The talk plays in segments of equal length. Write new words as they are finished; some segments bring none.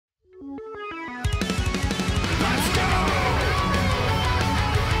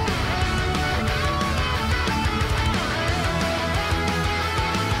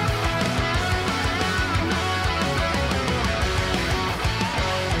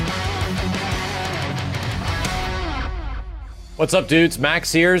What's up, dudes?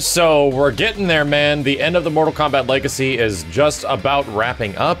 Max here. So we're getting there, man. The end of the Mortal Kombat Legacy is just about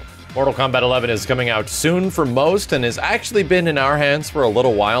wrapping up. Mortal Kombat 11 is coming out soon for most and has actually been in our hands for a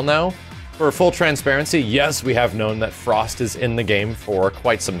little while now. For full transparency, yes, we have known that Frost is in the game for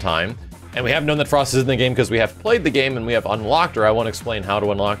quite some time. And we have known that Frost is in the game because we have played the game and we have unlocked her. I won't explain how to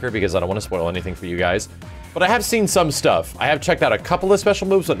unlock her because I don't want to spoil anything for you guys. But I have seen some stuff. I have checked out a couple of special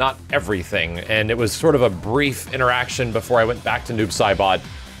moves, but not everything. And it was sort of a brief interaction before I went back to Noob Saibot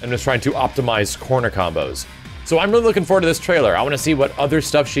and was trying to optimize corner combos. So I'm really looking forward to this trailer. I want to see what other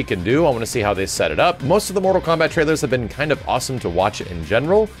stuff she can do. I want to see how they set it up. Most of the Mortal Kombat trailers have been kind of awesome to watch in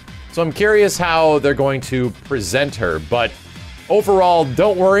general. So I'm curious how they're going to present her. But overall,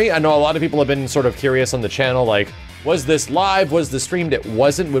 don't worry. I know a lot of people have been sort of curious on the channel, like, was this live? Was this streamed? It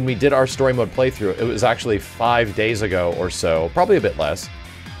wasn't when we did our story mode playthrough. It was actually 5 days ago or so, probably a bit less.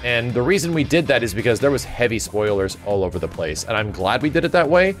 And the reason we did that is because there was heavy spoilers all over the place. And I'm glad we did it that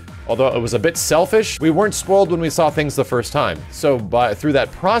way. Although it was a bit selfish, we weren't spoiled when we saw things the first time. So through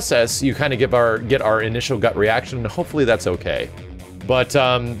that process, you kind of get our initial gut reaction, and hopefully that's okay. But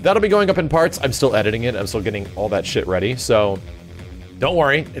that'll be going up in parts. I'm still editing it. I'm still getting all that shit ready. So don't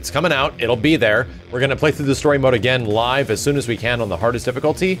worry, it's coming out, it'll be there. We're gonna play through the story mode again live as soon as we can on the hardest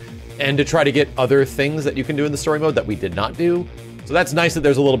difficulty, and to try to get other things that you can do in the story mode that we did not do. So that's nice that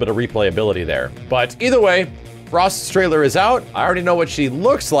there's a little bit of replayability there. But either way, Frost's trailer is out. I already know what she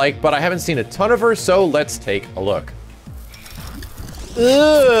looks like, but I haven't seen a ton of her, so let's take a look.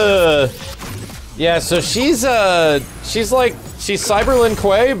 Ugh. Yeah, so she's Cyber Lin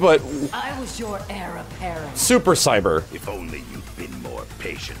Kuei, but I was your heir apparent. super cyber. If only you'd been more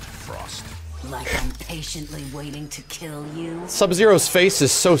patient, Frost. Like I'm patiently waiting to kill you. Sub-Zero's face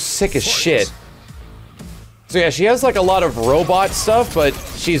is so sick as shit. So yeah, she has like a lot of robot stuff, but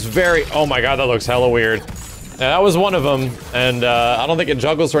she's very... Oh my god, that looks hella weird. Yeah, that was one of them, and I don't think it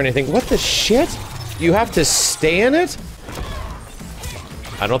juggles or anything. What the shit? You have to stay in it?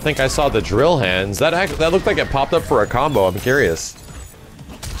 I don't think I saw the drill hands. That looked like it popped up for a combo. I'm curious.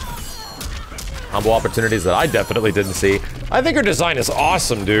 Combo opportunities that I definitely didn't see. I think her design is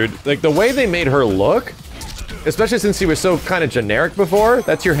awesome, dude. Like, the way they made her look, especially since she was so kind of generic before.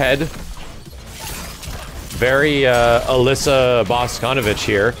 That's your head. Very, Alyssa Bosconovich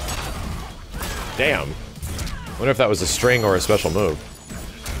here. Damn. Wonder if that was a string or a special move.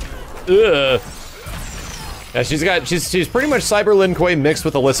 Ugh. Yeah, she's pretty much Cyber Lin Kuei mixed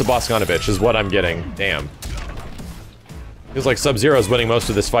with Alyssa Bosconovich is what I'm getting. Damn. Feels like Sub-Zero's winning most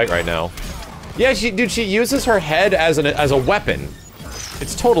of this fight right now. Yeah, dude, she uses her head as a weapon.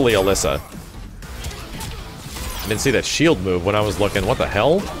 It's totally Alyssa. I didn't see that shield move when I was looking. What the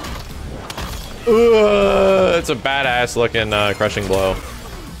hell? It's a badass looking crushing blow.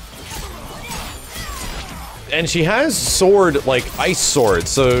 And she has sword, like ice sword,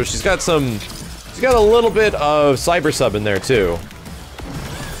 so she's got a little bit of cyber sub in there too.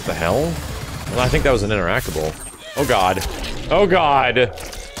 What the hell? Well, I think that was an interactable. Oh god. Oh god.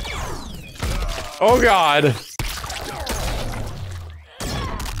 Oh god.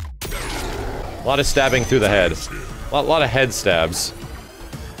 A lot of stabbing through the head. A lot of head stabs.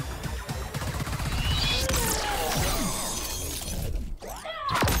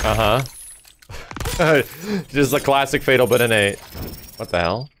 Uh-huh. Just a classic fatal but innate. What the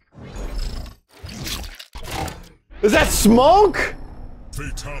hell? Is that smoke?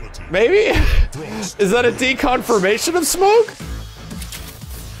 Fatality. Maybe? Is that a deconfirmation of smoke?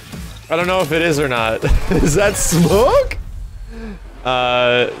 I don't know if it is or not. Is that smoke?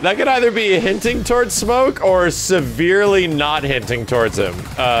 That could either be hinting towards smoke or severely not hinting towards him.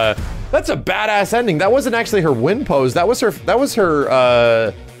 That's a badass ending. That wasn't actually her win pose. That was her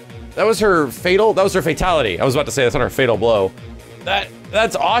fatality. I was about to say that's not her fatal blow.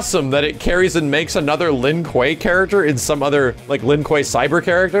 That's awesome that it carries and makes another Lin Kuei character in some other, like, Lin Kuei cyber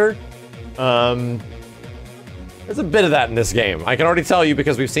character. There's a bit of that in this game. I can already tell you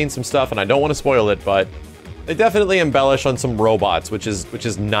because we've seen some stuff and I don't want to spoil it, but they definitely embellish on some robots, which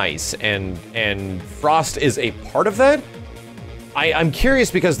is nice, and Frost is a part of that. I'm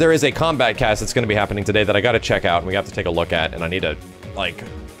curious because there is a combat cast that's going to be happening today that I got to check out and we have to take a look at, and I need to, like,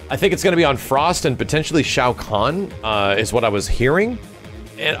 I think it's going to be on Frost and potentially Shao Kahn, is what I was hearing.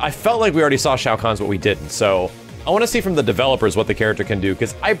 And I felt like we already saw Shao Kahn's, but we didn't. So I want to see from the developers what the character can do,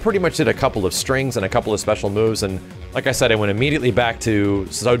 because I pretty much did a couple of strings and a couple of special moves. And like I said, I went immediately back to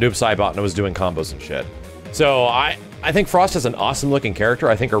Noob Saibot and I was doing combos and shit. So I think Frost is an awesome looking character.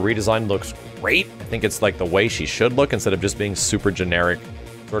 I think her redesign looks great. I think it's like the way she should look instead of just being super generic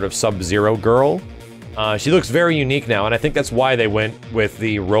sort of Sub-Zero girl. She looks very unique now, and I think that's why they went with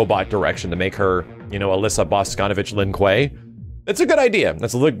the robot direction to make her, you know, Alyssa Bosconovich Lin Kuei. It's a good idea.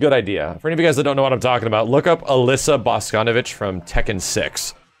 That's a good idea. For any of you guys that don't know what I'm talking about, look up Alyssa Boskanovich from Tekken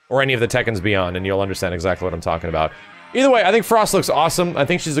 6. Or any of the Tekkens beyond, and you'll understand exactly what I'm talking about. Either way, I think Frost looks awesome. I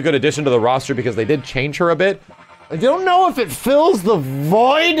think she's a good addition to the roster because they did change her a bit. I don't know if it fills the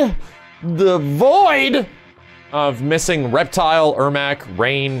void of missing Reptile, Ermac,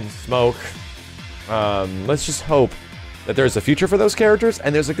 Rain, Smoke. Let's just hope that there's a future for those characters,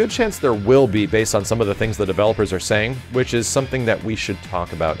 and there's a good chance there will be based on some of the things the developers are saying, which is something that we should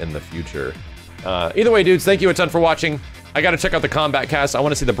talk about in the future. Either way, dudes, thank you a ton for watching. I gotta check out the combat cast. I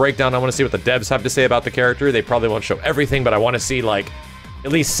wanna see the breakdown. I wanna see what the devs have to say about the character. They probably won't show everything, but I wanna see, like,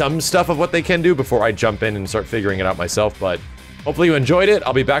 at least some stuff of what they can do before I jump in and start figuring it out myself. But hopefully you enjoyed it.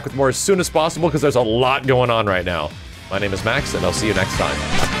 I'll be back with more as soon as possible because there's a lot going on right now. My name is Max, and I'll see you next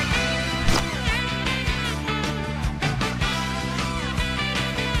time.